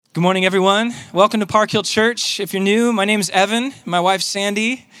Good morning, everyone. Welcome to Park Hill Church. If you're new, my name is Evan. My wife,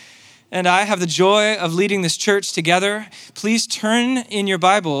 Sandy, and I have the joy of leading this church together. Please turn in your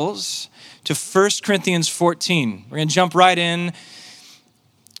Bibles to 1 Corinthians 14. We're going to jump right in.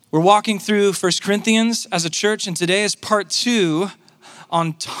 We're walking through 1 Corinthians as a church, and today is part 2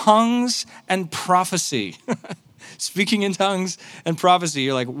 on tongues and prophecy. Speaking in tongues and prophecy.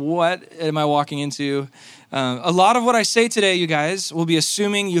 You're like, what am I walking into? A lot of what I say today, you guys, will be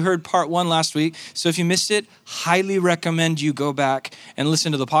assuming you heard part 1 last week. So if you missed it, highly recommend you go back and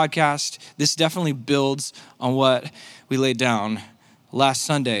listen to the podcast. This definitely builds on what we laid down last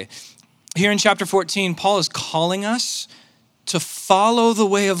Sunday. Here in chapter 14, Paul is calling us to follow the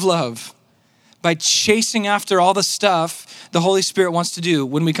way of love by chasing after all the stuff the Holy Spirit wants to do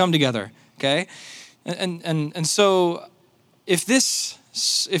when we come together, okay? And so if this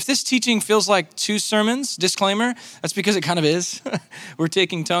teaching feels like 2 sermons, disclaimer, that's because it kind of is. We're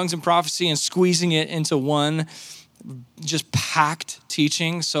taking tongues and prophecy and squeezing it into one just packed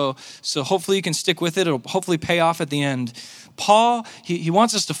teaching. So hopefully you can stick with it. It'll hopefully pay off at the end. Paul, he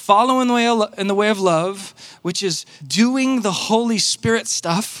wants us to follow in the way of love, which is doing the Holy Spirit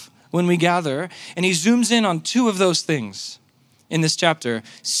stuff when we gather. And he zooms in on 2 of those things in this chapter: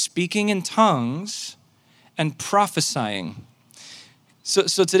 speaking in tongues and prophesying.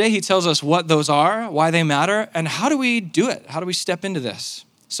 So today he tells us what those are, why they matter, and how do we do it? How do we step into this?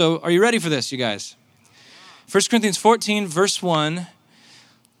 So are you ready for this, you guys? 1 Corinthians 14, verse 1,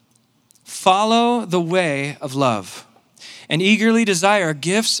 follow the way of love and eagerly desire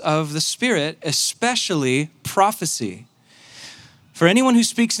gifts of the Spirit, especially prophecy. For anyone who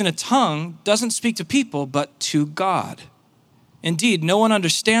speaks in a tongue doesn't speak to people, but to God. Indeed, no one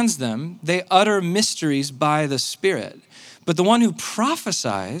understands them. They utter mysteries by the Spirit. But the one who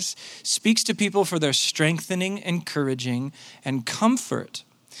prophesies speaks to people for their strengthening, encouraging, and comfort.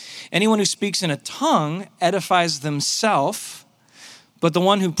 Anyone who speaks in a tongue edifies themselves, but the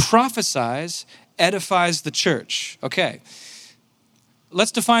one who prophesies edifies the church. Okay,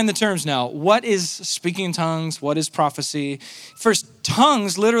 let's define the terms now. What is speaking in tongues? What is prophecy? First,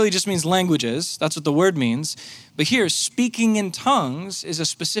 tongues literally just means languages. That's what the word means. But here, speaking in tongues is a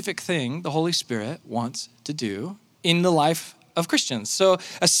specific thing the Holy Spirit wants to do in the life of Christians. So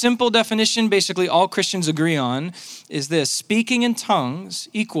a simple definition, basically all Christians agree on, is this: speaking in tongues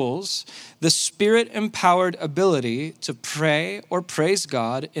equals the Spirit-empowered ability to pray or praise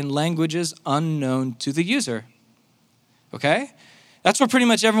God in languages unknown to the user. Okay? That's where pretty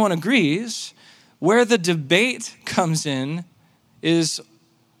much everyone agrees. Where the debate comes in is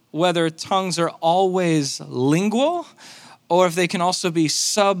whether tongues are always lingual or if they can also be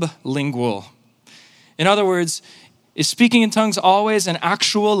sublingual. In other words, is speaking in tongues always an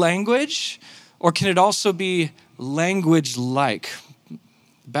actual language, or can it also be language-like,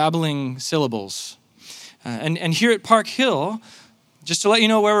 babbling syllables? And here at Park Hill, just to let you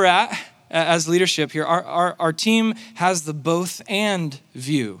know where we're at as leadership here, our team has the both and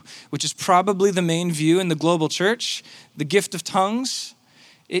view, which is probably the main view in the global church. The gift of tongues,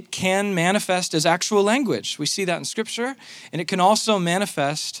 it can manifest as actual language. We see that in Scripture, and it can also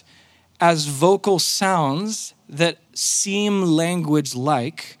manifest as vocal sounds that seem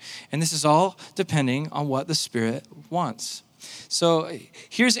language-like, and this is all depending on what the Spirit wants. So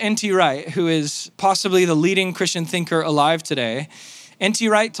here's N.T. Wright, who is possibly the leading Christian thinker alive today. N.T.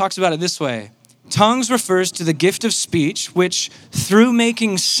 Wright talks about it this way: tongues refers to the gift of speech, which through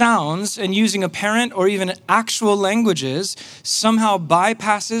making sounds and using apparent or even actual languages, somehow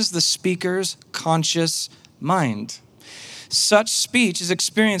bypasses the speaker's conscious mind. Such speech is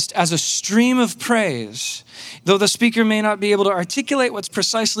experienced as a stream of praise. Though the speaker may not be able to articulate what's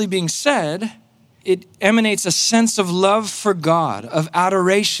precisely being said, it emanates a sense of love for God, of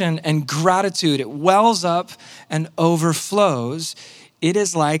adoration and gratitude. It wells up and overflows. It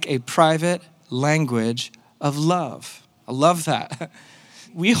is like a private language of love. I love that.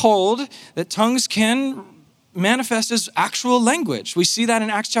 We hold that tongues can manifest as actual language. We see that in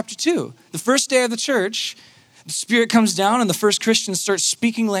Acts chapter 2. The first day of the church, the Spirit comes down and the first Christians start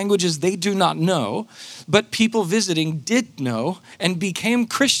speaking languages they do not know, but people visiting did know and became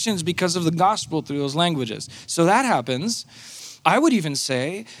Christians because of the gospel through those languages. So that happens. I would even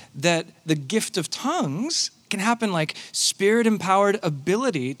say that the gift of tongues can happen like Spirit-empowered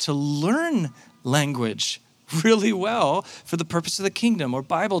ability to learn language really well for the purpose of the kingdom or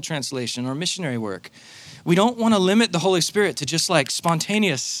Bible translation or missionary work. We don't want to limit the Holy Spirit to just like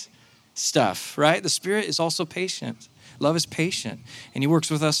spontaneous stuff, right? The Spirit is also patient. Love is patient, and he works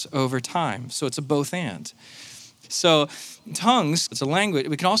with us over time. So it's a both and. So tongues, it's a language.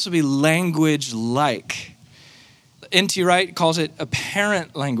 We can also be language-like. N.T. Wright calls it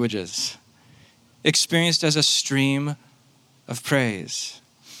apparent languages, experienced as a stream of praise.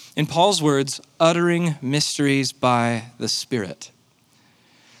 In Paul's words, uttering mysteries by the Spirit.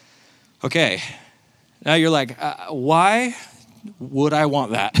 Okay, now you're like, why would I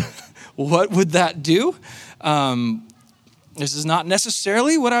want that? What would that do? This is not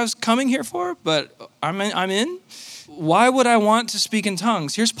necessarily what I was coming here for, but I'm in. Why would I want to speak in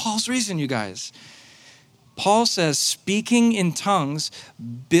tongues? Here's Paul's reason, you guys. Paul says speaking in tongues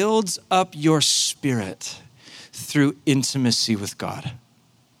builds up your spirit through intimacy with God.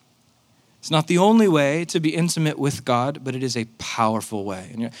 It's not the only way to be intimate with God, but it is a powerful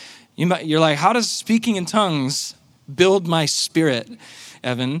way. And you're like, how does speaking in tongues build my spirit,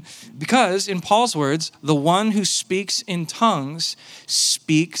 Evan? Because in Paul's words, the one who speaks in tongues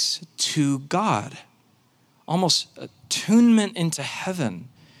speaks to God. Almost attunement into heaven.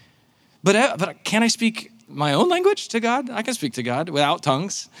 But can I speak my own language to God? I can speak to God without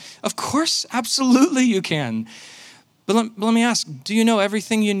tongues. Of course, absolutely you can. But let me ask, do you know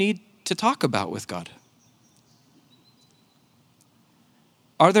everything you need to talk about with God?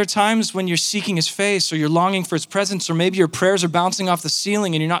 Are there times when you're seeking his face or you're longing for his presence, or maybe your prayers are bouncing off the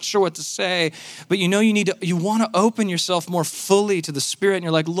ceiling and you're not sure what to say, but you know you want to open yourself more fully to the Spirit, and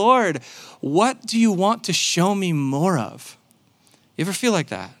you're like, Lord, what do you want to show me more of? You ever feel like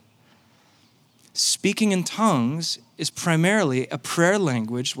that? Speaking in tongues is primarily a prayer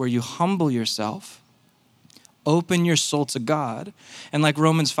language where you humble yourself, open your soul to God, and like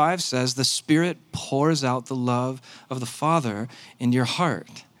Romans 5 says, the Spirit pours out the love of the Father in your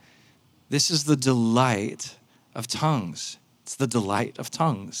heart. This is the delight of tongues. It's the delight of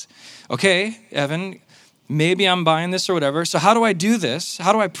tongues. Okay, Evan, maybe I'm buying this or whatever. So how do I do this?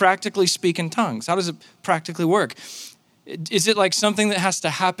 How do I practically speak in tongues? How does it practically work? Is it like something that has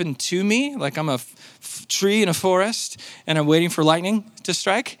to happen to me? Like I'm a tree in a forest and I'm waiting for lightning to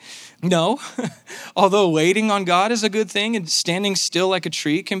strike? No. Although waiting on God is a good thing and standing still like a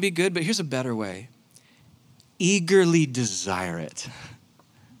tree can be good, but here's a better way. Eagerly desire it.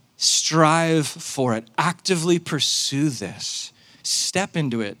 Strive for it. Actively pursue this. Step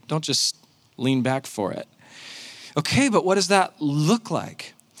into it. Don't just lean back for it. Okay, but what does that look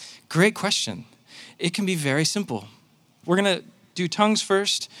like? Great question. It can be very simple. We're going to do tongues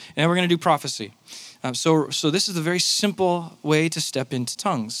first, and we're going to do prophecy. So this is the very simple way to step into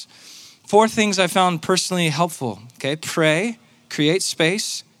tongues. 4 things I found personally helpful. Okay, pray, create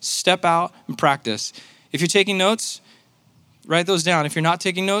space, step out, and practice. If you're taking notes, write those down. If you're not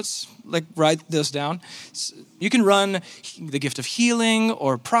taking notes, write those down. You can run the gift of healing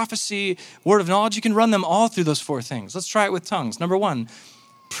or prophecy, word of knowledge. You can run them all through those 4 things. Let's try it with tongues. Number 1,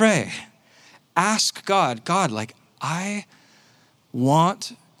 pray. Ask God, I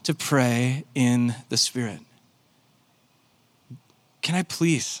want to pray in the Spirit. Can I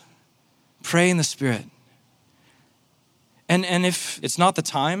please pray in the Spirit? And if it's not the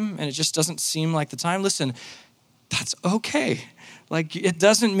time and it just doesn't seem like the time, listen, that's okay. It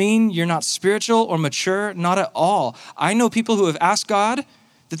doesn't mean you're not spiritual or mature, not at all. I know people who have asked God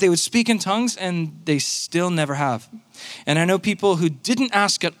that they would speak in tongues and they still never have. And I know people who didn't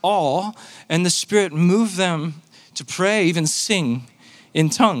ask at all and the Spirit moved them to pray, even sing in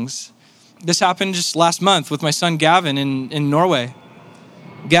tongues. This happened just last month with my son Gavin in Norway.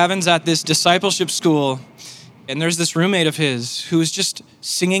 Gavin's at this discipleship school, and there's this roommate of his who was just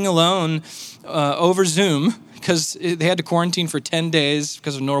singing alone over Zoom because they had to quarantine for 10 days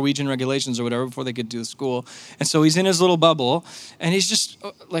because of Norwegian regulations or whatever before they could do the school. And so he's in his little bubble, and he's just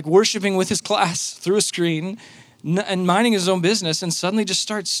worshiping with his class through a screen and minding his own business, and suddenly just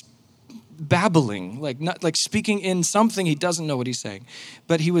starts babbling, speaking in something he doesn't know what he's saying.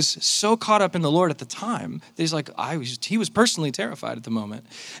 But he was so caught up in the Lord at the time that he was personally terrified at the moment.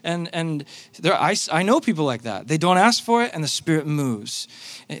 And I know people like that. They don't ask for it and the Spirit moves.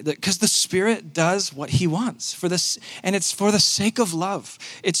 Because the Spirit does what he wants for this, and it's for the sake of love.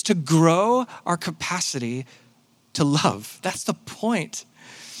 It's to grow our capacity to love. That's the point.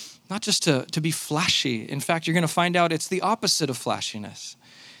 Not just to be flashy. In fact, you're going to find out it's the opposite of flashiness.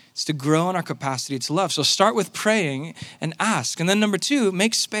 It's to grow in our capacity to love. So start with praying and ask. And then number 2,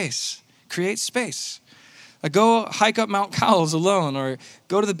 make space. Create space. Go hike up Mount Cowles alone, or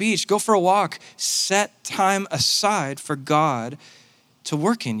go to the beach, go for a walk. Set time aside for God to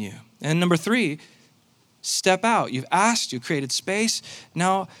work in you. And number 3, step out. You've asked, you've created space.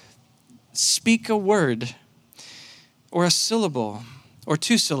 Now speak a word or a syllable or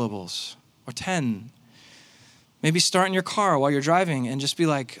 2 syllables or 10. Maybe start in your car while you're driving and just be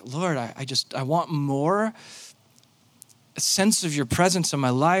like, Lord, I want more a sense of your presence in my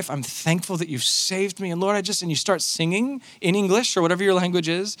life. I'm thankful that you've saved me. And Lord, and you start singing in English or whatever your language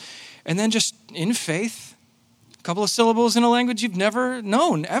is. And then just in faith, a couple of syllables in a language you've never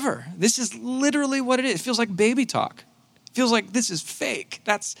known ever. This is literally what it is. It feels like baby talk. It feels like this is fake.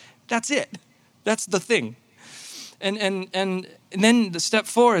 That's it. That's the thing. And then the step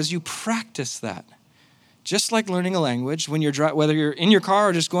 4 is you practice that. Just like learning a language, when whether you're in your car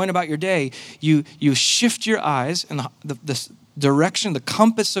or just going about your day, you shift your eyes and the direction, the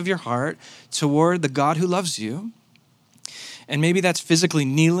compass of your heart toward the God who loves you. And maybe that's physically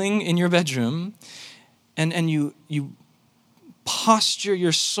kneeling in your bedroom, and you posture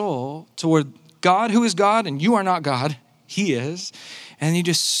your soul toward God who is God, and you are not God, he is, and you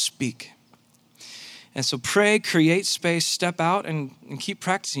just speak. And so pray, create space, step out, and keep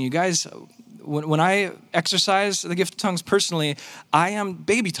practicing. You guys, when I exercise the gift of tongues personally, I am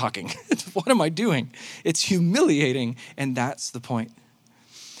baby talking. What am I doing? It's humiliating, and that's the point.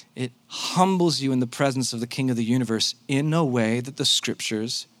 It humbles you in the presence of the King of the universe in a way that the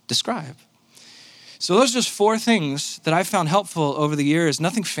scriptures describe. So those are just 4 things that I've found helpful over the years.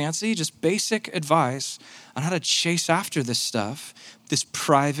 Nothing fancy, just basic advice on how to chase after this stuff, this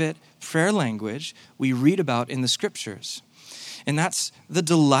private prayer language we read about in the scriptures. And that's the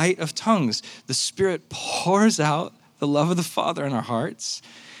delight of tongues. The Spirit pours out the love of the Father in our hearts,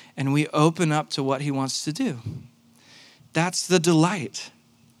 and we open up to what he wants to do. That's the delight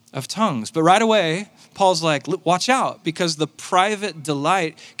of tongues. But right away, Paul's like, watch out, because the private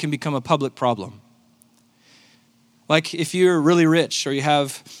delight can become a public problem. Like if you're really rich or you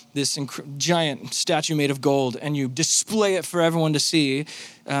have this giant statue made of gold and you display it for everyone to see,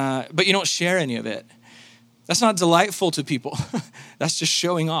 but you don't share any of it. That's not delightful to people. That's just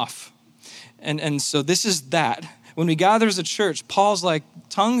showing off. And so this is that. When we gather as a church, Paul's like,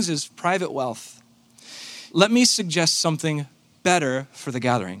 tongues is private wealth. Let me suggest something better for the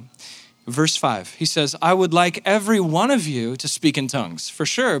gathering. Verse 5, he says, I would like every one of you to speak in tongues, for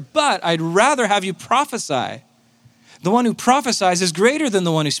sure, but I'd rather have you prophesy. The one who prophesies is greater than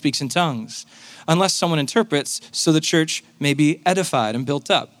the one who speaks in tongues, unless someone interprets, so the church may be edified and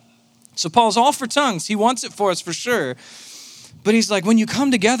built up. So Paul's all for tongues. He wants it for us for sure. But he's like, when you come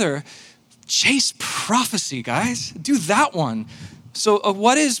together, chase prophecy, guys. Do that one. So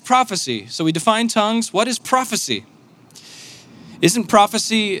what is prophecy? So we define tongues. What is prophecy? Isn't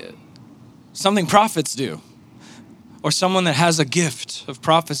prophecy something prophets do? Or someone that has a gift of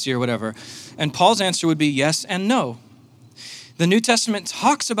prophecy or whatever? And Paul's answer would be yes and no. The New Testament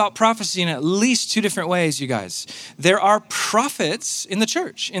talks about prophecy in at least 2 different ways, you guys. There are prophets in the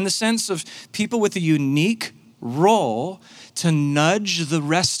church in the sense of people with a unique role to nudge the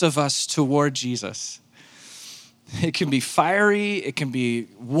rest of us toward Jesus. It can be fiery, it can be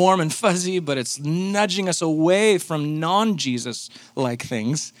warm and fuzzy, but it's nudging us away from non-Jesus-like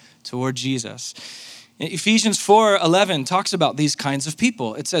things toward Jesus. Ephesians 4:11 talks about these kinds of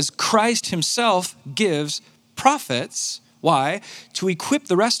people. It says, Christ himself gives prophets. Why? To equip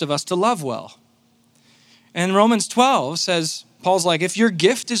the rest of us to love well. And Romans 12 says, Paul's like, if your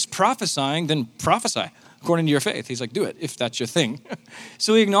gift is prophesying, then prophesy according to your faith. He's like, do it if that's your thing.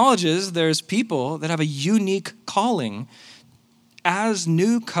 So he acknowledges there's people that have a unique calling as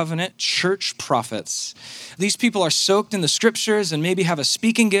new covenant church prophets. These people are soaked in the scriptures and maybe have a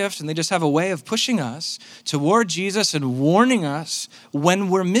speaking gift, and they just have a way of pushing us toward Jesus and warning us when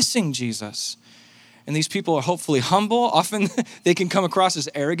we're missing Jesus. And these people are hopefully humble. Often they can come across as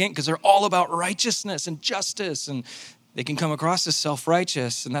arrogant because they're all about righteousness and justice, and they can come across as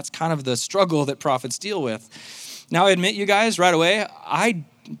self-righteous, and that's kind of the struggle that prophets deal with. Now, I admit, you guys, right away, I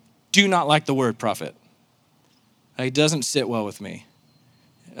do not like the word prophet. It doesn't sit well with me.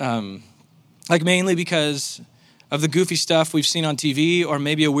 Mainly because of the goofy stuff we've seen on TV, or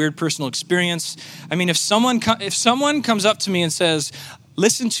maybe a weird personal experience. I mean, if someone comes up to me and says,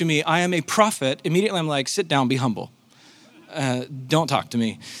 listen to me, I am a prophet, immediately I'm like, sit down, be humble. Don't talk to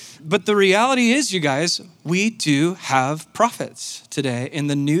me. But the reality is, you guys, we do have prophets today in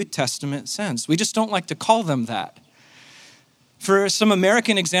the New Testament sense. We just don't like to call them that. For some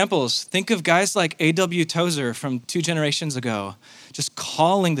American examples, think of guys like A.W. Tozer from 2 generations ago, just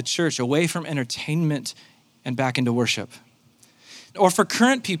calling the church away from entertainment and back into worship. Or for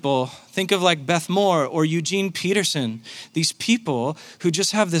current people, think of like Beth Moore or Eugene Peterson, these people who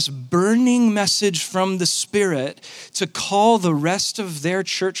just have this burning message from the Spirit to call the rest of their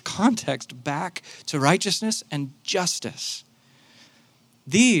church context back to righteousness and justice.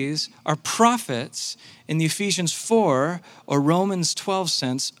 These are prophets in the Ephesians 4 or Romans 12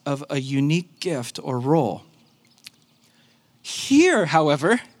 sense of a unique gift or role. Here,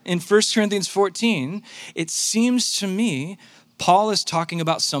 however, in 1 Corinthians 14, it seems to me Paul is talking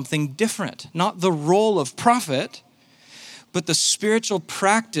about something different, not the role of prophet, but the spiritual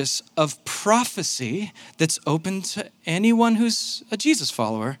practice of prophecy that's open to anyone who's a Jesus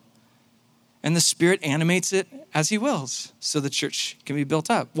follower. And the Spirit animates it as he wills, so the church can be built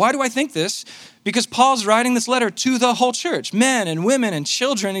up. Why do I think this? Because Paul's writing this letter to the whole church, men and women and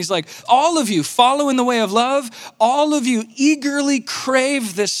children. He's like, all of you follow in the way of love. All of you eagerly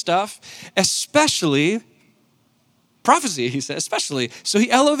crave this stuff, especially prophecy, he said, especially. So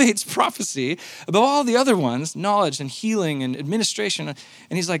he elevates prophecy above all the other ones, knowledge and healing and administration. And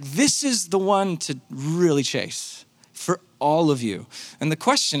he's like, this is the one to really chase for all of you. And the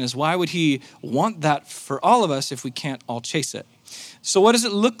question is, why would he want that for all of us if we can't all chase it? So what does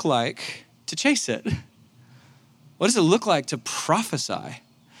it look like to chase it? What does it look like to prophesy?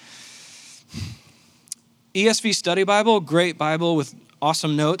 ESV Study Bible, great Bible with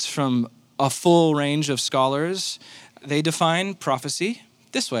awesome notes from a full range of scholars. They define prophecy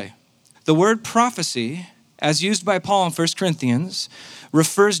this way. The word prophecy, as used by Paul in 1 Corinthians,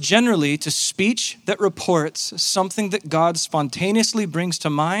 refers generally to speech that reports something that God spontaneously brings to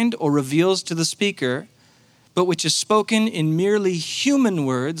mind or reveals to the speaker, but which is spoken in merely human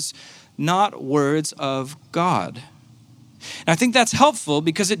words, not words of God. And I think that's helpful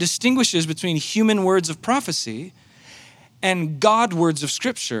because it distinguishes between human words of prophecy and God words of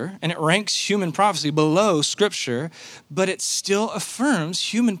Scripture, and it ranks human prophecy below Scripture, but it still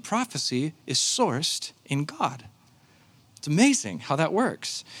affirms human prophecy is sourced in God. It's amazing how that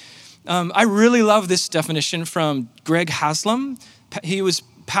works. I really love this definition from Greg Haslam. He was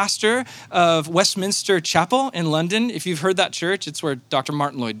pastor of Westminster Chapel in London. If you've heard that church, it's where Dr.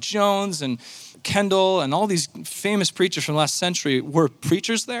 Martin Lloyd-Jones and Kendall and all these famous preachers from the last century were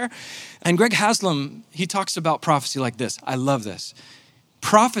preachers there. And Greg Haslam, he talks about prophecy like this. I love this.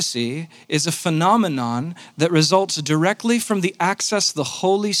 Prophecy is a phenomenon that results directly from the access the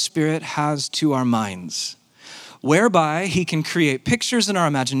Holy Spirit has to our minds, whereby he can create pictures in our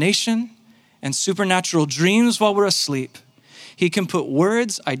imagination and supernatural dreams while we're asleep. He can put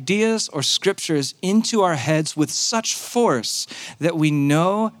words, ideas, or scriptures into our heads with such force that we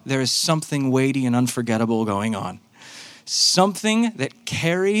know there is something weighty and unforgettable going on. Something that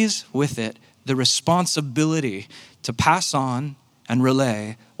carries with it the responsibility to pass on and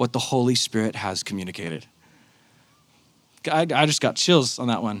relay what the Holy Spirit has communicated. I just got chills on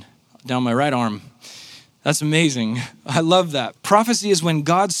that one down my right arm. That's amazing. I love that. Prophecy is when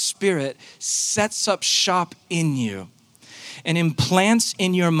God's Spirit sets up shop in you and implants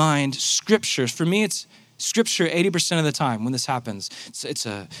in your mind scriptures. For me, it's scripture 80% of the time when this happens. It's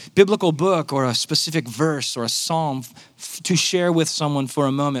a biblical book or a specific verse or a psalm to share with someone for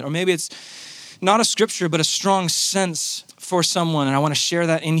a moment. Or maybe it's not a scripture, but a strong sense for someone, and I want to share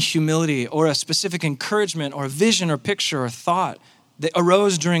that in humility, or a specific encouragement or a vision or picture or thought that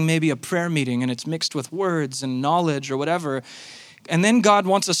arose during maybe a prayer meeting, and it's mixed with words and knowledge or whatever. And then God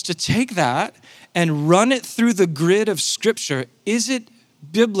wants us to take that and run it through the grid of Scripture. Is it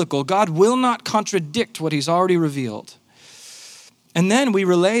biblical? God will not contradict what he's already revealed. And then we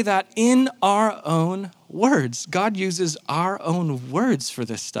relay that in our own words. God uses our own words for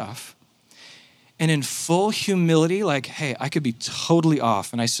this stuff. And in full humility, like, hey, I could be totally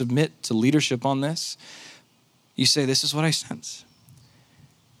off, and I submit to leadership on this. You say, this is what I sense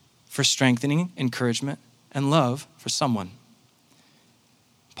for strengthening, encouragement, and love for someone.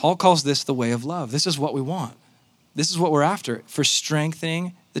 Paul calls this the way of love. This is what we want. This is what we're after for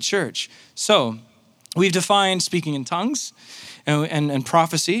strengthening the church. So we've defined speaking in tongues and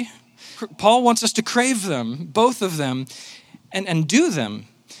prophecy. Paul wants us to crave them, both of them, and do them.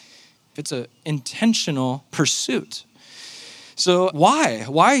 It's an intentional pursuit. So why?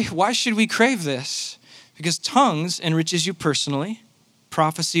 Why should we crave this? Because tongues enriches you personally.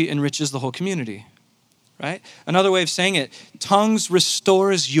 Prophecy enriches the whole community, right? Another way of saying it, tongues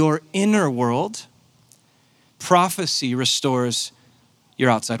restores your inner world. Prophecy restores your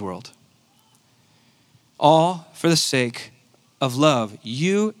outside world. All for the sake of love.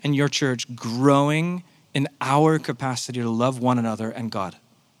 You and your church growing in our capacity to love one another and God.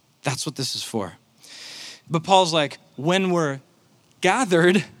 That's what this is for. But Paul's like, when we're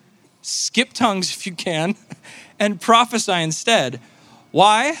gathered, skip tongues if you can, and prophesy instead.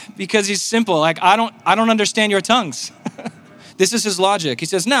 Why? Because he's simple. Like, I don't understand your tongues. This is his logic. He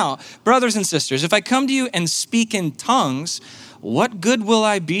says, now, brothers and sisters, if I come to you and speak in tongues, what good will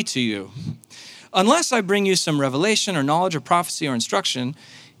I be to you? Unless I bring you some revelation or knowledge or prophecy or instruction.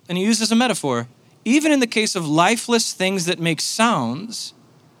 And he uses a metaphor. Even in the case of lifeless things that make sounds,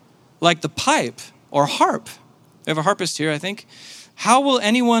 like the pipe or harp, We have a harpist here, I think. How will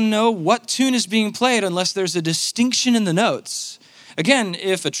anyone know what tune is being played unless there's a distinction in the notes? Again,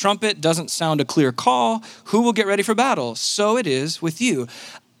 if a trumpet doesn't sound a clear call, who will get ready for battle? So it is with you.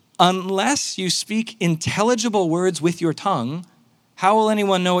 Unless you speak intelligible words with your tongue, how will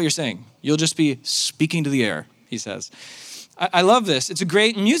anyone know what you're saying? You'll just be speaking to the air, he says. I love this. It's a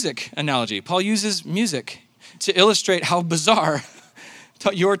great music analogy. Paul uses music to illustrate how bizarre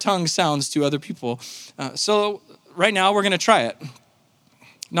your tongue sounds to other people. So right now we're going to try it.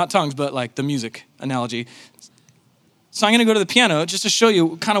 Not tongues, but like the music analogy. So I'm going to go to the piano just to show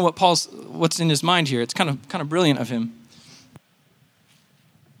you kind of what's in his mind here. It's kind of brilliant of him.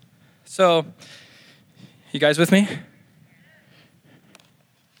 So, you guys with me?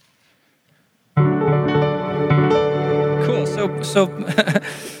 Cool. So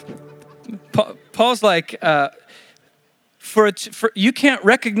Paul's like, you can't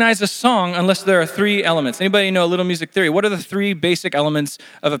recognize a song unless there are three elements. Anybody know a little music theory? What are the three basic elements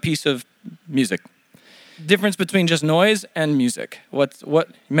of a piece of music? Difference between just noise and music. What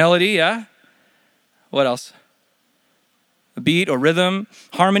melody, yeah? What else? A beat or rhythm,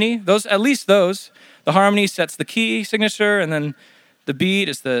 harmony. At least those. The harmony sets the key signature, and then the beat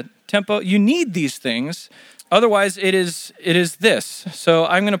is the tempo. You need these things. Otherwise, it is this. So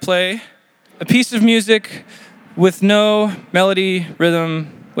I'm going to play a piece of music with no melody,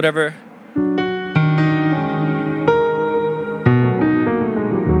 rhythm, whatever.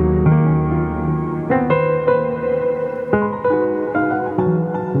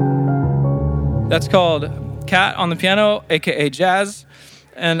 That's called Cat on the piano, aka jazz.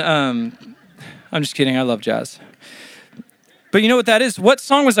 And I'm just kidding, I love jazz. But you know what that is? What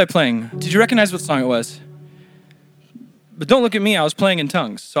song was I playing? Did you recognize what song it was? But don't look at me, I was playing in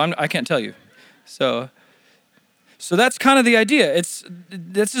tongues, so I can't tell you. So that's kind of the idea.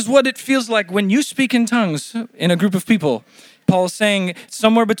 This is what it feels like when you speak in tongues in a group of people. Paul's saying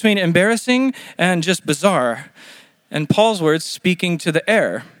somewhere between embarrassing and just bizarre. And Paul's words, speaking to the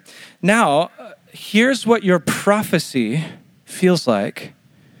air. Now, here's what your prophecy feels like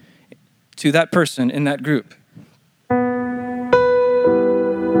to that person in that group.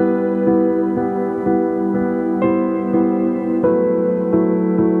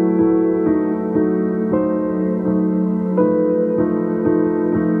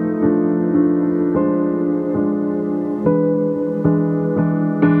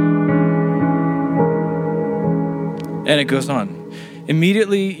 And it goes on.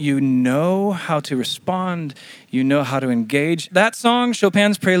 Immediately, you know how to respond. You know how to engage. That song,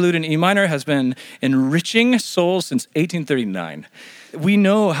 Chopin's Prelude in E minor, has been enriching souls since 1839. We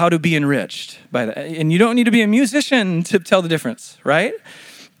know how to be enriched by that. And you don't need to be a musician to tell the difference, right?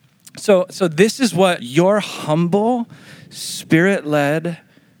 So this is what your humble, spirit-led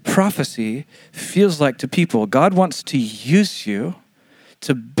prophecy feels like to people. God wants to use you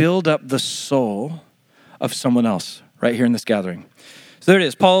to build up the soul of someone else right here in this gathering. So there it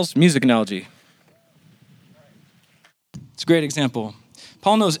is, Paul's music analogy. It's a great example.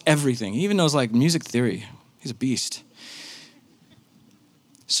 Paul knows everything. He even knows like music theory. He's a beast.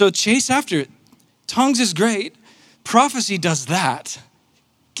 So chase after it. Tongues is great. Prophecy does that.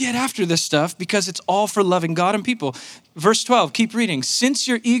 Get after this stuff because it's all for loving God and people. Verse 12, keep reading. Since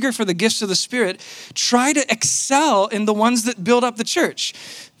you're eager for the gifts of the Spirit, try to excel in the ones that build up the church.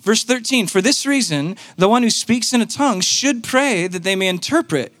 Verse 13, for this reason, the one who speaks in a tongue should pray that they may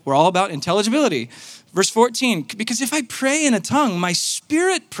interpret. We're all about intelligibility. Verse 14, because if I pray in a tongue, my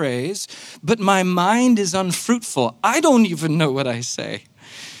spirit prays, but my mind is unfruitful. I don't even know what I say.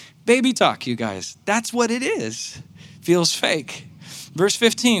 Baby talk, you guys. That's what it is. Feels fake. Verse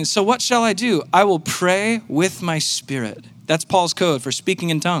 15, so what shall I do? I will pray with my spirit. That's Paul's code for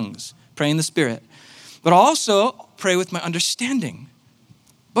speaking in tongues, pray in the Spirit. But I'll also pray with my understanding.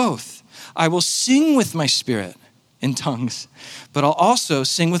 Both. I will sing with my spirit in tongues, but I'll also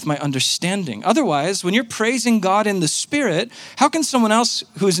sing with my understanding. Otherwise, when you're praising God in the Spirit, how can someone else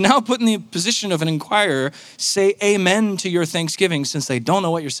who is now put in the position of an inquirer say amen to your thanksgiving since they don't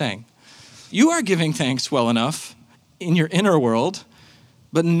know what you're saying? You are giving thanks well enough in your inner world,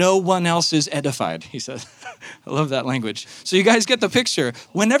 but no one else is edified, he says. I love that language. So you guys get the picture.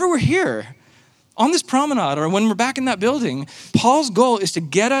 Whenever we're here, on this promenade or when we're back in that building, Paul's goal is to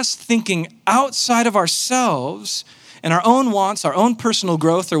get us thinking outside of ourselves and our own wants, our own personal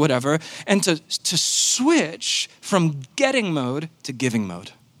growth or whatever, and to switch from getting mode to giving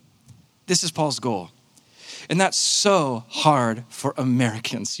mode. This is Paul's goal. And that's so hard for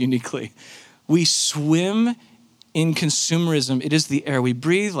Americans uniquely. We swim in consumerism. It is the air we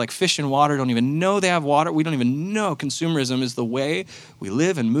breathe, like fish in water, don't even know they have water. We don't even know consumerism is the way we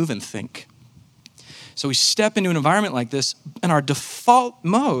live and move and think. So we step into an environment like this, and our default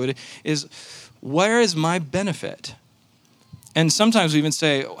mode is, where is my benefit? And sometimes we even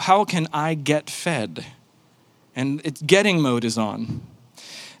say, how can I get fed? And it's getting mode is on.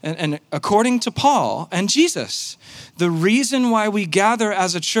 And according to Paul and Jesus, the reason why we gather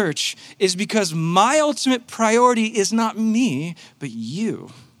as a church is because my ultimate priority is not me, but you.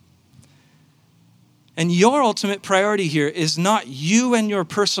 And your ultimate priority here is not you and your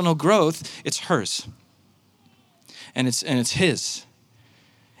personal growth, it's hers. And it's his.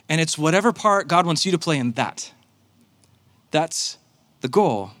 And it's whatever part God wants you to play in that. That's the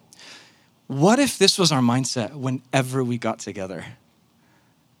goal. What if this was our mindset whenever we got together?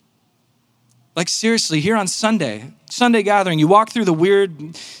 Like seriously, here on Sunday gathering, you walk through the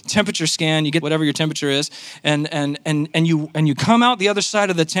weird temperature scan, you get whatever your temperature is, and you come out the other side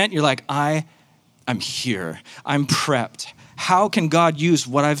of the tent, you're like, I'm here, I'm prepped. How can God use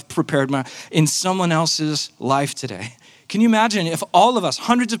what I've prepared in someone else's life today? Can you imagine if all of us,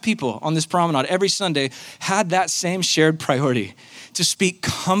 hundreds of people on this promenade every Sunday, had that same shared priority to speak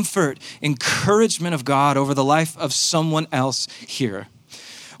comfort, encouragement of God over the life of someone else here?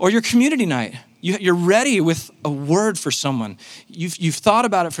 Or your community night, you're ready with a word for someone. You've thought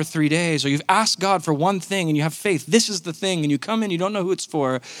about it for 3 days, or you've asked God for one thing and you have faith. This is the thing, and you come in, you don't know who it's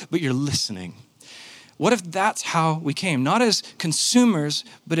for, but you're listening. What if that's how we came? Not as consumers,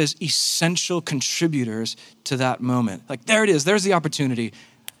 but as essential contributors to that moment. Like there it is, there's the opportunity.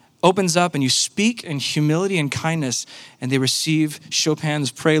 Opens up and you speak in humility and kindness, and they receive Chopin's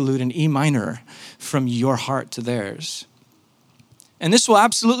prelude in E minor from your heart to theirs. And this will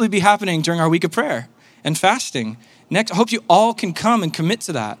absolutely be happening during our week of prayer and fasting. Next, I hope you all can come and commit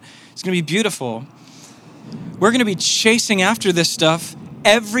to that. It's going to be beautiful. We're going to be chasing after this stuff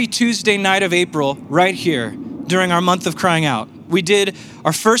every Tuesday night of April right here during our month of crying out. We did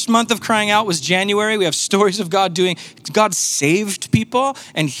our first month of crying out was January. We have stories of God saved people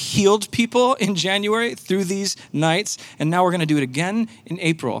and healed people in January through these nights. And now we're going to do it again in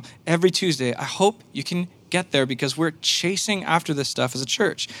April, every Tuesday. I hope you can get there because we're chasing after this stuff as a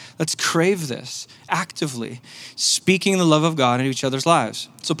church. Let's crave this actively, speaking the love of God into each other's lives.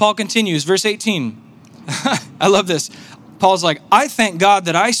 So Paul continues, verse 18. I love this. Paul's like, I thank God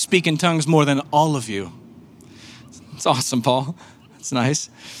that I speak in tongues more than all of you. It's awesome, Paul. That's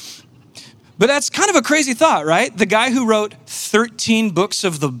nice. But that's kind of a crazy thought, right? The guy who wrote 13 books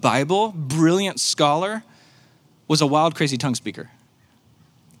of the Bible, brilliant scholar, was a wild, crazy tongue speaker.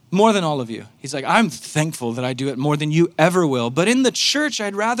 More than all of you. He's like, I'm thankful that I do it more than you ever will. But in the church,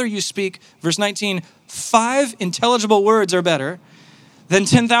 I'd rather you speak, verse 19, 5 intelligible words are better than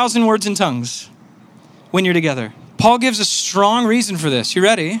 10,000 words in tongues when you're together. Paul gives a strong reason for this. You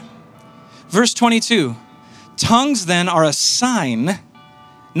ready? Verse 22, tongues then are a sign,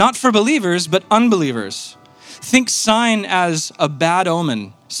 not for believers, but unbelievers. Think sign as a bad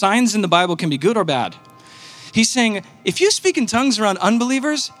omen. Signs in the Bible can be good or bad. He's saying, if you speak in tongues around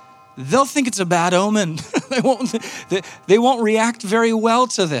unbelievers, they'll think it's a bad omen. They won't react very well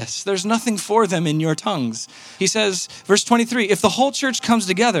to this. There's nothing for them in your tongues. He says, verse 23, if the whole church comes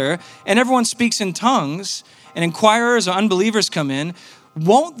together and everyone speaks in tongues and inquirers or unbelievers come in,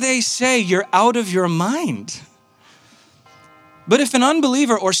 won't they say you're out of your mind? But if an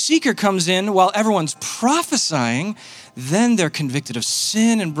unbeliever or seeker comes in while everyone's prophesying, then they're convicted of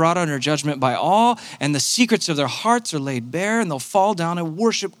sin and brought under judgment by all, and the secrets of their hearts are laid bare, and they'll fall down and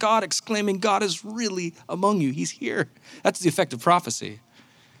worship God, exclaiming, God is really among you. He's here. That's the effect of prophecy.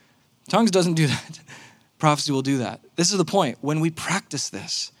 Tongues doesn't do that. Prophecy will do that. This is the point. When we practice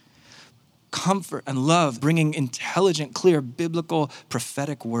this, comfort and love, bringing intelligent, clear, biblical,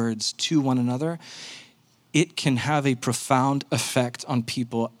 prophetic words to one another, it can have a profound effect on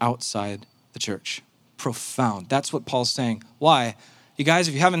people outside the church. Profound. That's what Paul's saying. Why? You guys,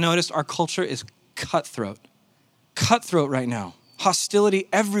 if you haven't noticed, our culture is cutthroat. Cutthroat right now. Hostility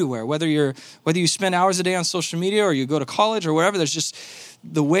everywhere. Whether you spend hours a day on social media or you go to college or wherever, there's just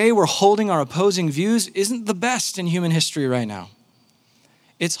the way we're holding our opposing views isn't the best in human history right now.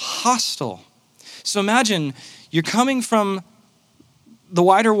 It's hostile. So imagine you're coming from the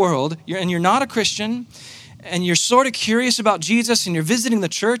wider world and you're not a Christian, and you're sort of curious about Jesus and you're visiting the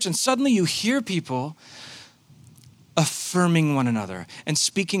church, and suddenly you hear people affirming one another and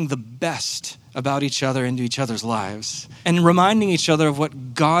speaking the best about each other into each other's lives and reminding each other of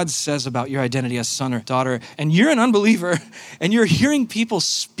what God says about your identity as son or daughter. And you're an unbeliever and you're hearing people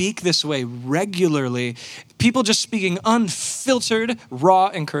speak this way regularly, people just speaking unfiltered, raw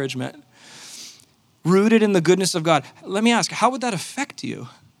encouragement, rooted in the goodness of God. Let me ask, how would that affect you?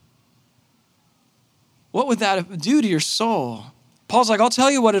 What would that do to your soul? Paul's like, I'll tell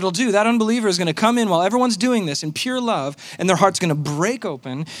you what it'll do. That unbeliever is going to come in while everyone's doing this in pure love, and their heart's going to break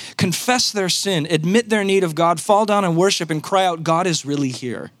open, confess their sin, admit their need of God, fall down and worship and cry out, God is really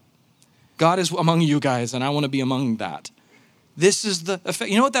here. God is among you guys, and I want to be among that. This is the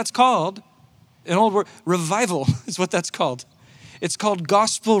effect. You know what that's called? An old word, revival is what that's called. It's called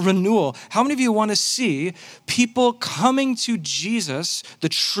gospel renewal. How many of you want to see people coming to Jesus, the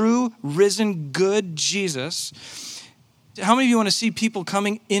true, risen, good Jesus? How many of you want to see people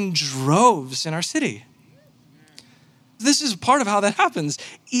coming in droves in our city? This is part of how that happens.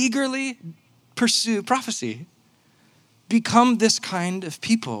 Eagerly pursue prophecy. Become this kind of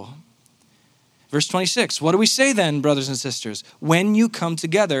people. Verse 26, what do we say then, brothers and sisters? When you come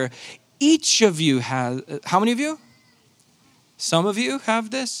together, each of you has, how many of you? Some of you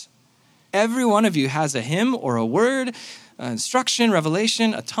have this. Every one of you has a hymn or a word, instruction,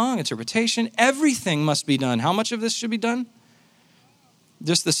 revelation, a tongue, interpretation. Everything must be done. How much of this should be done?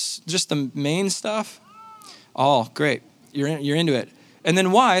 Just the main stuff? Oh, great. You're into it. And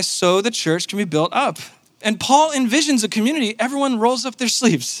then why? So the church can be built up. And Paul envisions a community. Everyone rolls up their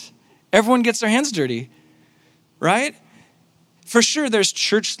sleeves. Everyone gets their hands dirty, right? For sure, there's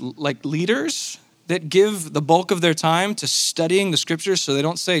church like leaders that give the bulk of their time to studying the scriptures so they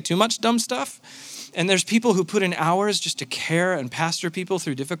don't say too much dumb stuff. And there's people who put in hours just to care and pastor people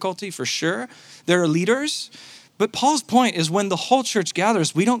through difficulty, for sure. There are leaders. But Paul's point is when the whole church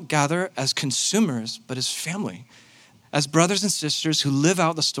gathers, we don't gather as consumers, but as family, as brothers and sisters who live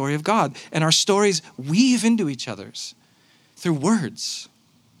out the story of God. And our stories weave into each other's through words.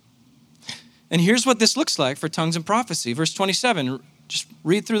 And here's what this looks like for tongues and prophecy. Verse 27, just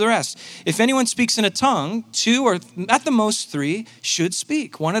read through the rest. If anyone speaks in a tongue, 2 or at the most 3 should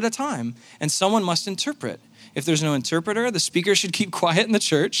speak, one at a time, and someone must interpret. If there's no interpreter, the speaker should keep quiet in the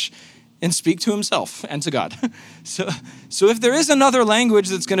church and speak to himself and to God. So if there is another language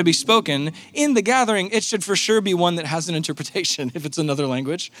that's going to be spoken in the gathering, it should for sure be one that has an interpretation if it's another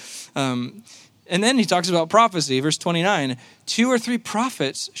language. And then he talks about prophecy, verse 29. 2 or 3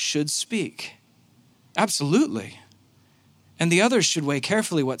 prophets should speak. Absolutely. And the others should weigh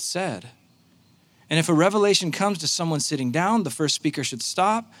carefully what's said. And if a revelation comes to someone sitting down, the first speaker should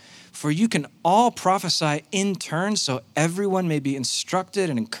stop. For you can all prophesy in turn, so everyone may be instructed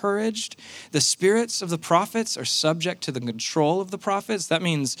and encouraged. The spirits of the prophets are subject to the control of the prophets. That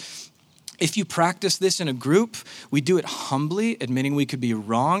means if you practice this in a group, we do it humbly, admitting we could be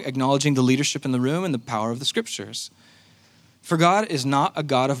wrong, acknowledging the leadership in the room and the power of the scriptures. For God is not a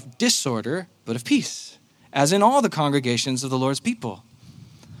God of disorder, but of peace, as in all the congregations of the Lord's people.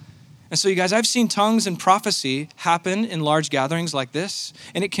 And so you guys, I've seen tongues and prophecy happen in large gatherings like this,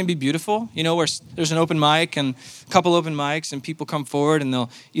 and it can be beautiful, you know, where there's an open mic and a couple open mics and people come forward and they'll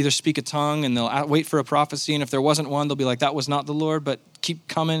either speak a tongue and they'll wait for a prophecy. And if there wasn't one, they'll be like, that was not the Lord, but keep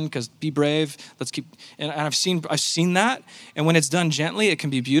coming because be brave. Let's keep, and I've seen that. And when it's done gently, it can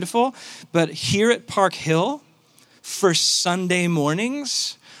be beautiful. But here at Park Hill, for Sunday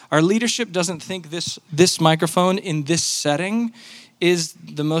mornings, our leadership doesn't think this microphone in this setting is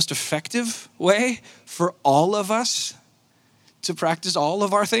the most effective way for all of us to practice all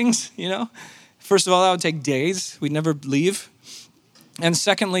of our things, you know? First of all, that would take days. We'd never leave. And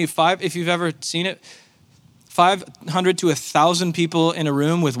secondly, if you've ever seen it, 500 to 1,000 people in a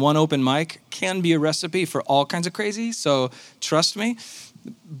room with one open mic can be a recipe for all kinds of crazy, so trust me.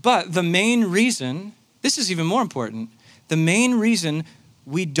 But the main reason, this is even more important, the main reason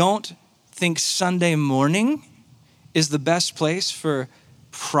we don't think Sunday morning is the best place for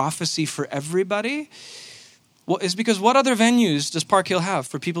prophecy for everybody, well, is because what other venues does Park Hill have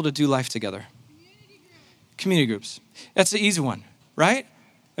for people to do life together? Community groups. That's the easy one, right?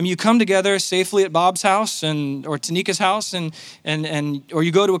 I mean, you come together safely at Bob's house or Tanika's house, or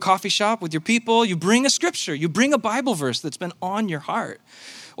you go to a coffee shop with your people. You bring a scripture. You bring a Bible verse that's been on your heart,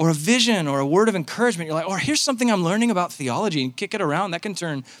 or a vision, or a word of encouragement. You're like, or here's something I'm learning about theology, and kick it around. That can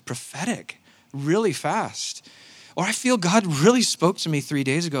turn prophetic really fast. Or I feel God really spoke to me 3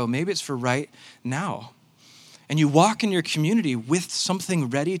 days ago. Maybe it's for right now. And you walk in your community with something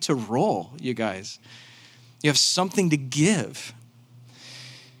ready to roll, you guys. You have something to give.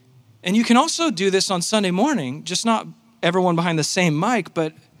 And you can also do this on Sunday morning, just not everyone behind the same mic,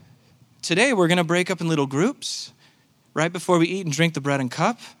 but today we're going to break up in little groups right before we eat and drink the bread and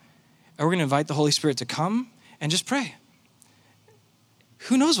cup. And we're going to invite the Holy Spirit to come and just pray.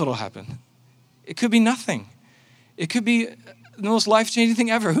 Who knows what will happen? It could be nothing. It could be the most life-changing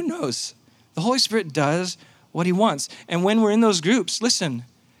thing ever. Who knows? The Holy Spirit does what he wants. And when we're in those groups, listen,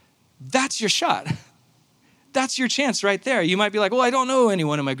 that's your shot. That's your chance right there. You might be like, well, I don't know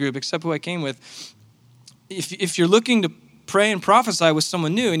anyone in my group except who I came with. If you're looking to pray and prophesy with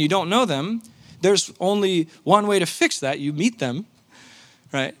someone new and you don't know them, there's only one way to fix that. You meet them,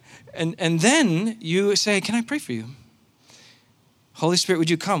 right? And then you say, can I pray for you? Holy Spirit, would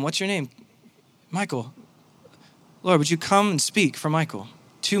you come? What's your name? Michael. Lord, would you come and speak for Michael,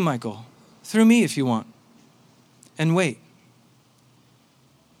 to Michael, through me if you want, and wait.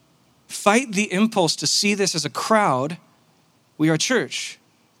 Fight the impulse to see this as a crowd. We are a church.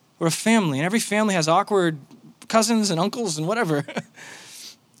 We're a family, and every family has awkward cousins and uncles and whatever.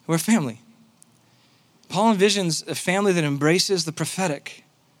 We're a family. Paul envisions a family that embraces the prophetic,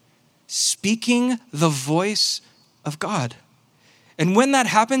 speaking the voice of God. And when that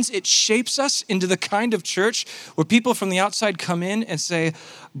happens, it shapes us into the kind of church where people from the outside come in and say,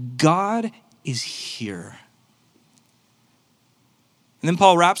 God is here. And then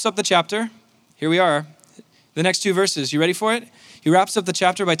Paul wraps up the chapter. Here we are. The next two verses. You ready for it? He wraps up the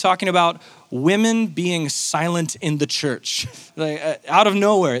chapter by talking about women being silent in the church. Out of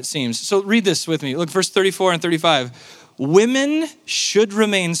nowhere, it seems. So read this with me. Look, verse 34 and 35. Women should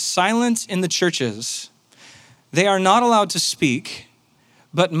remain silent in the churches. They are not allowed to speak,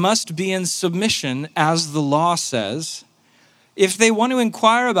 but must be in submission, as the law says. If they want to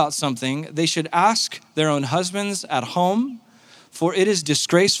inquire about something, they should ask their own husbands at home, for it is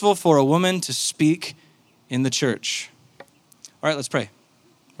disgraceful for a woman to speak in the church. All right, let's pray.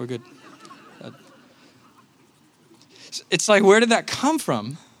 We're good. It's like, where did that come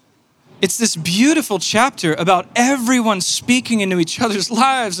from? It's this beautiful chapter about everyone speaking into each other's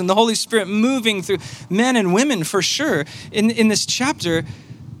lives and the Holy Spirit moving through men and women for sure. In this chapter,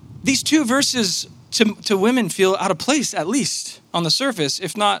 these two verses to women feel out of place, at least on the surface,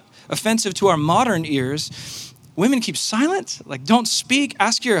 if not offensive to our modern ears. Women keep silent, like don't speak,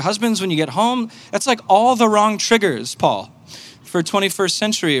 ask your husbands when you get home. That's like all the wrong triggers, Paul, for 21st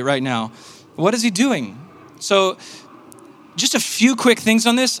century right now. What is he doing? So just a few quick things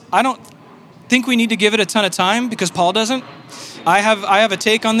on this. I don't think we need to give it a ton of time because Paul doesn't. I have a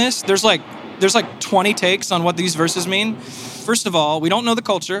take on this. There's like 20 takes on what these verses mean. First of all, we don't know the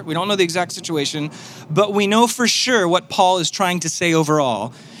culture. We don't know the exact situation, but we know for sure what Paul is trying to say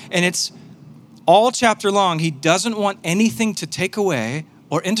overall. And it's all chapter long. He doesn't want anything to take away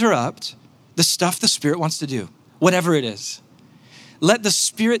or interrupt the stuff the Spirit wants to do, whatever it is. Let the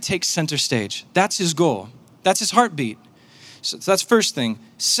Spirit take center stage. That's his goal. That's his heartbeat. So that's first thing.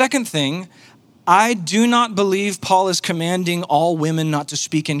 Second thing, I do not believe Paul is commanding all women not to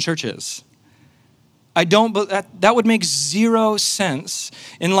speak in churches. That would make zero sense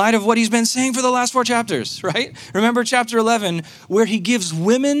in light of what he's been saying for the last 4 chapters, right? Remember chapter 11, where he gives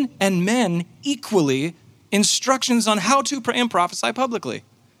women and men equally instructions on how to pray and prophesy publicly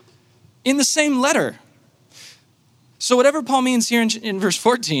in the same letter. So whatever Paul means here in verse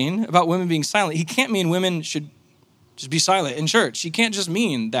 14 about women being silent, he can't mean women should just be silent in church. He can't just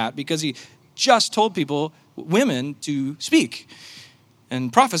mean that because he just told women to speak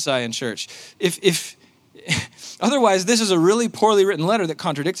and prophesy in church. If otherwise, this is a really poorly written letter that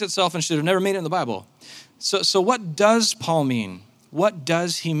contradicts itself and should have never made it in the Bible. So what does Paul mean? What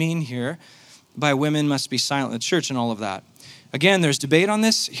does he mean here by women must be silent in the church and all of that? Again, there's debate on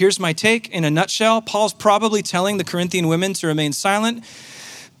this. Here's my take. In a nutshell, Paul's probably telling the Corinthian women to remain silent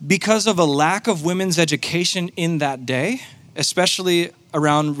because of a lack of women's education in that day, especially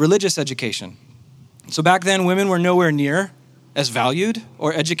around religious education. So back then, women were nowhere near as valued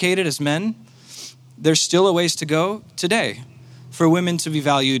or educated as men. There's still a ways to go today for women to be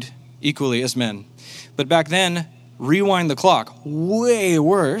valued equally as men. But back then, rewind the clock, way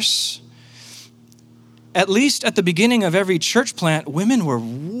worse. At least at the beginning of every church plant, women were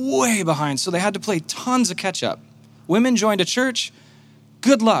way behind, so they had to play tons of catch up. Women joined a church,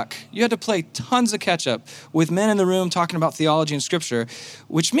 good luck. You had to play tons of catch up with men in the room talking about theology and scripture,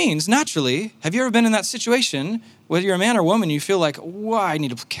 which means naturally, have you ever been in that situation, whether you're a man or woman, you feel like, wow, I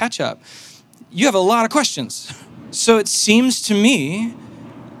need to catch up. You have a lot of questions. So it seems to me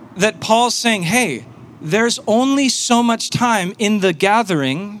that Paul's saying, hey, there's only so much time in the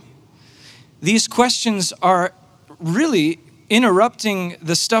gathering. These questions are really interrupting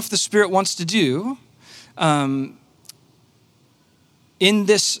the stuff the Spirit wants to do in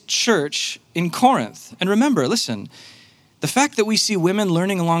this church in Corinth. And remember, listen, the fact that we see women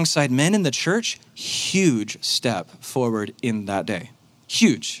learning alongside men in the church, huge step forward in that day.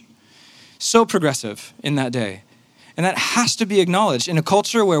 Huge. So progressive in that day. And that has to be acknowledged. In a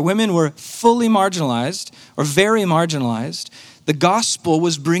culture where women were fully marginalized or very marginalized, the gospel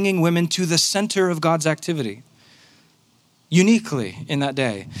was bringing women to the center of God's activity, uniquely in that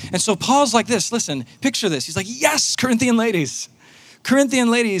day. And so Paul's like this, listen, picture this. He's like, yes, Corinthian ladies,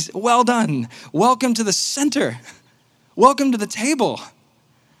 well done. Welcome to the center. Welcome to the table.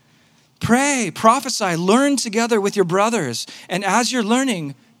 Pray, prophesy, learn together with your brothers. And as you're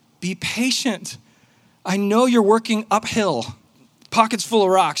learning, be patient. I know you're working uphill, pockets full of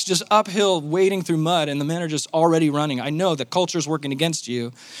rocks, just uphill, wading through mud, and the men are just already running. I know the culture's working against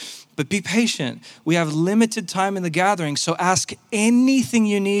you, but be patient. We have limited time in the gathering, so ask anything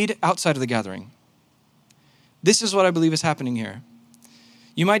you need outside of the gathering. This is what I believe is happening here.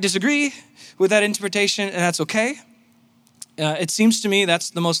 You might disagree with that interpretation, and that's okay. It seems to me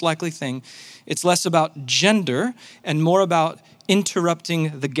that's the most likely thing. It's less about gender and more about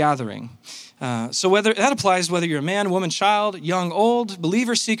interrupting the gathering. So whether that applies whether you're a man, woman, child, young, old,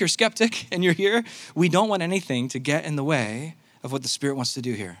 believer, seeker, skeptic, and you're here, we don't want anything to get in the way of what the Spirit wants to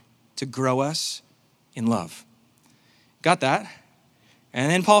do here, to grow us in love. Got that?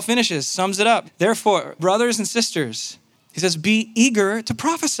 And then Paul finishes, sums it up. Therefore, brothers and sisters, he says, be eager to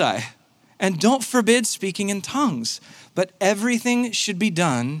prophesy and don't forbid speaking in tongues, but everything should be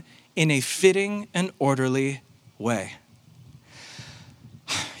done in a fitting and orderly way.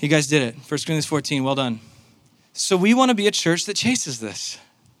 You guys did it. 1 Corinthians 14, well done. So we want to be a church that chases this.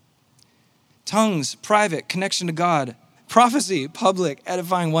 Tongues, private, connection to God. Prophecy, public,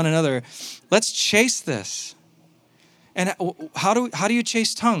 edifying one another. Let's chase this. And how do you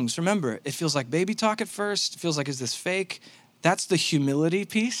chase tongues? Remember, it feels like baby talk at first. It feels like, is this fake? That's the humility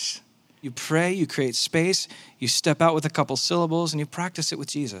piece. You pray, you create space, you step out with a couple syllables, and you practice it with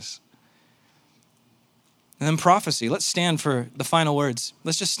Jesus. And then prophecy. Let's stand for the final words.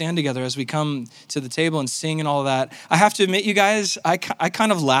 Let's just stand together as we come to the table and sing and all of that. I have to admit, you guys, I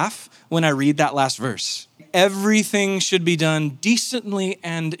kind of laugh when I read that last verse. Everything should be done decently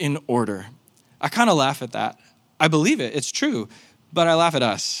and in order. I kind of laugh at that. I believe it. It's true. But I laugh at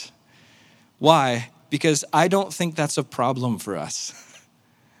us. Why? Because I don't think that's a problem for us.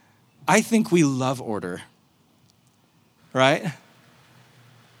 I think we love order. Right?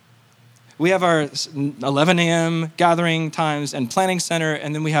 We have our 11 a.m. gathering times and planning center,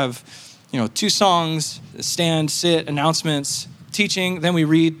 and then we have, 2 songs, stand, sit, announcements, teaching. Then we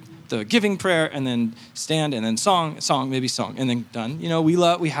read the giving prayer, and then stand, and then song, maybe song, and then done.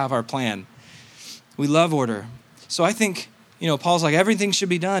 We have our plan. We love order. So I think, Paul's like, everything should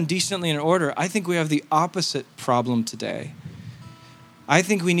be done decently and in order. I think we have the opposite problem today. I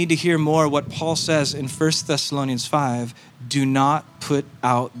think we need to hear more what Paul says in 1 Thessalonians 5, do not put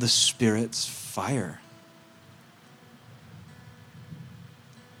out the Spirit's fire.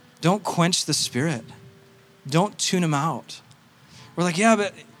 Don't quench the Spirit. Don't tune him out. We're like, yeah,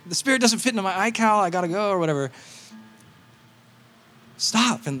 but the Spirit doesn't fit into my iCal, I gotta go or whatever.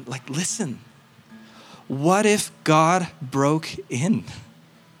 Stop and listen. What if God broke in?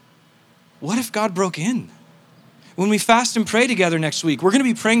 What if God broke in? When we fast and pray together next week, we're going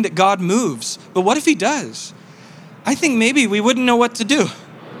to be praying that God moves. But what if he does? I think maybe we wouldn't know what to do.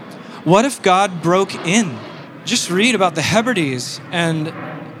 What if God broke in? Just read about the Hebrides and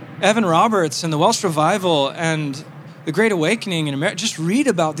Evan Roberts and the Welsh Revival and the Great Awakening in America. Just read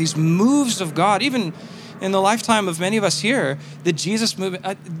about these moves of God, even in the lifetime of many of us here, the Jesus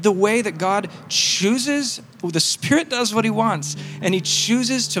movement, the way that God chooses, the Spirit does what he wants, and he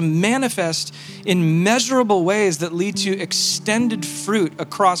chooses to manifest in measurable ways that lead to extended fruit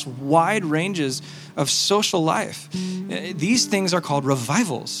across wide ranges of social life. These things are called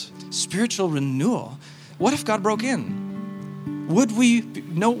revivals, spiritual renewal. What if God broke in? Would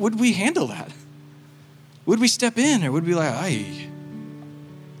we handle that? Would we step in, or would we be like, ay?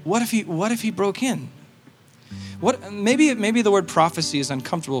 What if he broke in? Maybe the word prophecy is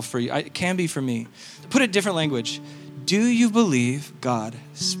uncomfortable for you. It can be for me. Put it different language. Do you believe God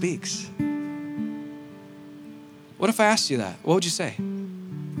speaks? What if I asked you that? What would you say?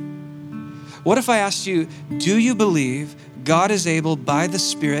 What if I asked you, do you believe God is able by the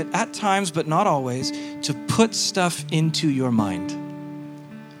Spirit at times, but not always, to put stuff into your mind?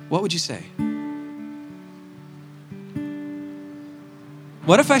 What would you say?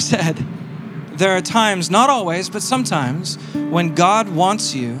 What if I said, there are times, not always, but sometimes, when God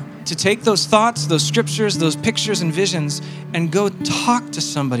wants you to take those thoughts, those scriptures, those pictures and visions, and go talk to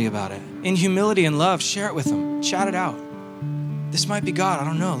somebody about it. In humility and love, share it with them. Chat it out. This might be God. I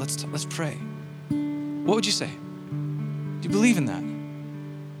don't know. Let's pray. What would you say? Do you believe in that?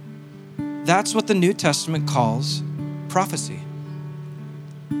 That's what the New Testament calls prophecy.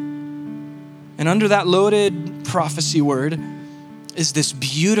 And under that loaded prophecy word is this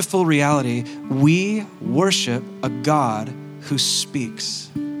beautiful reality. We worship a God who speaks.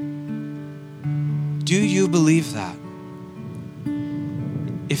 Do you believe that?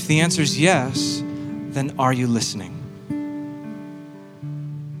 If the answer is yes, then are you listening?